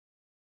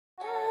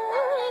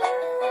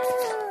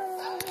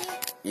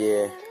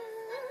Yeah,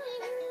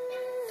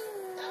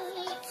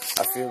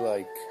 I feel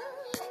like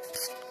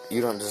you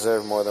don't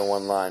deserve more than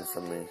one line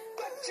from me.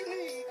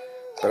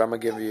 But I'm gonna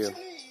give you,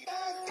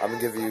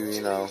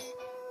 you know,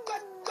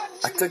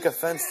 I took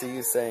offense to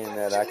you saying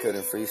that I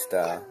couldn't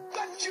freestyle.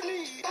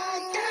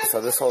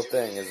 So this whole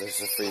thing is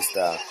just a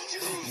freestyle.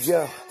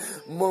 Yo,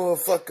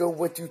 motherfucker,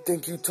 what you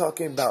think you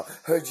talking about?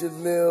 Heard your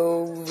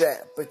little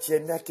rap, but your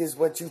neck is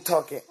what you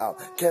talking out.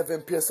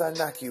 Kevin Pierce, I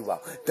knock you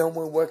out. Don't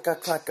work, I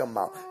clock him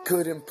out.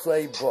 Couldn't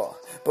play ball,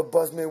 but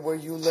buzz me where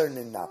you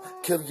learning now.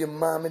 Kill your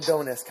mom and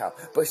don't ask how,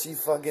 but she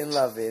fucking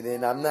love it.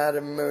 And I'm not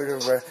a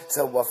murderer,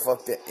 so I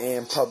fucked it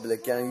in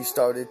public. And you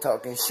started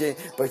talking shit,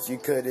 but you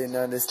couldn't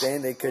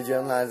understand it, cause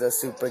your lines are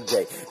super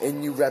gay.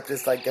 And you rap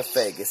just like a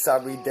faggot.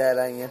 Sorry that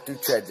I am too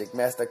tragic.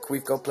 Master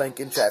Qweeferton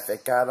planking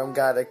traffic. I don't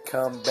gotta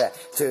come back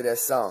to that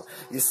song,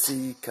 you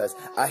see, cause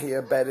I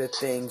hear better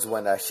things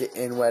when I shit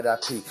and when I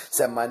pee.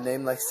 Said my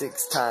name like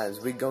 6 times,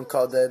 we gon'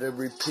 call that a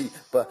repeat.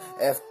 But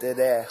after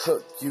that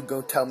hook, you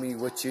gon' tell me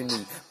what you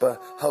need. But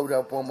hold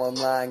up one more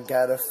line,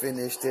 gotta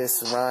finish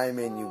this rhyme.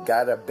 And you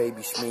got a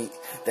baby Schmeat,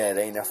 that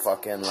ain't a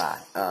fucking lie,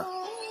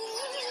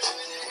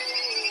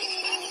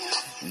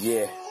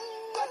 yeah.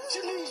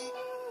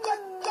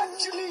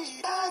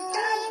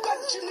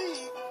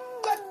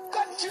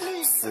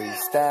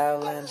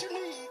 Freestyling,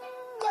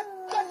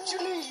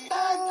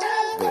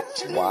 bit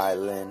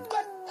wildin'.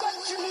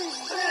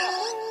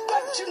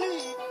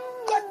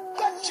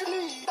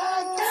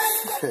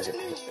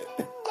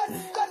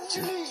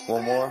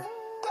 One more?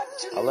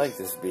 I like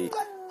this beat.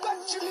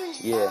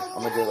 Yeah,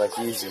 I'm gonna do it like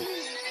easy.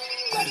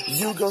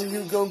 You gon'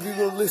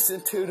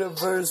 listen to the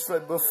verse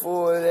right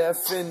before that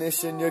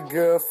finish. And your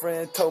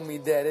girlfriend told me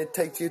that it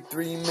takes you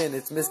 3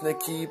 minutes. Miss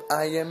Nakib,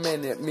 I am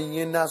in it. Me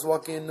and Nas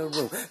walk in the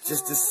room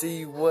just to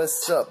see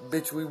what's up.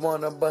 Bitch, we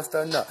wanna bust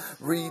our nut.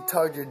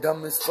 Retard, you're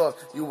dumb as fuck.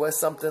 You wear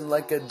something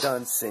like a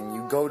dunce. And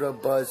you go to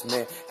Buzz,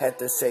 man. Had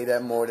to say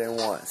that more than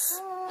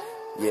once.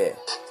 Yeah.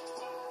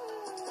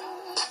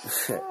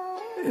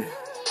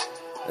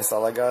 That's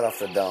all I got off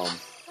the dome.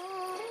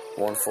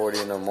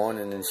 1:40 in the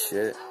morning and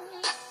shit.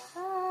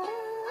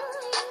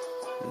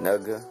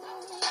 Nugga.